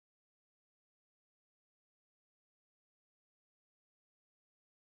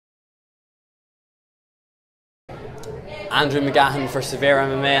Andrew McGahan for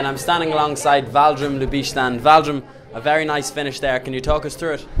SevereMMA, and I'm standing alongside Valdrim Lubishtani. Valdrim, a very nice finish there. Can you talk us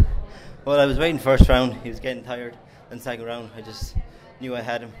through it? Well, I was waiting first round. He was getting tired. Then second round, I just knew I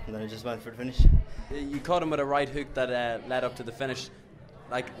had him, and then I just went for the finish. You caught him with a right hook that led up to the finish.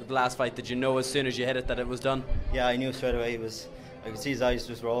 Like the last fight, did you know as soon as you hit it that it was done? Yeah, I knew straight away. I could see his eyes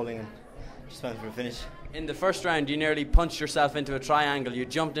just rolling, and just went for the finish. In the first round, you nearly punched yourself into a triangle. You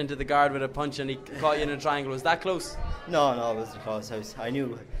jumped into the guard with a punch, and he caught you in a triangle. Was that close? No, it wasn't close. I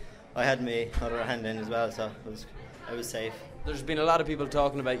knew I had my other hand in as well, so I was safe. There's been a lot of people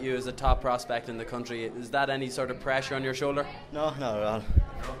talking about you as a top prospect in the country. Is that any sort of pressure on your shoulder? No, not at all.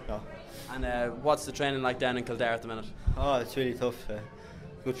 No. And what's the training like down in Kildare at the minute? Oh, it's really tough.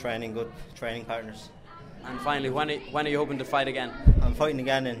 Good training partners. And finally, when are you hoping to fight again? I'm fighting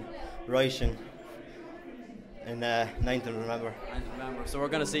again in Reichenn in 9th of November. 9th of November. So we're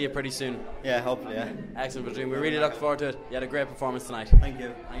going to see you pretty soon. Yeah, hopefully, yeah. Excellent, Valdrim. We really look forward to it. You had a great performance tonight. Thank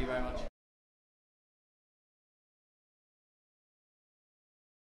you. Thank you very much.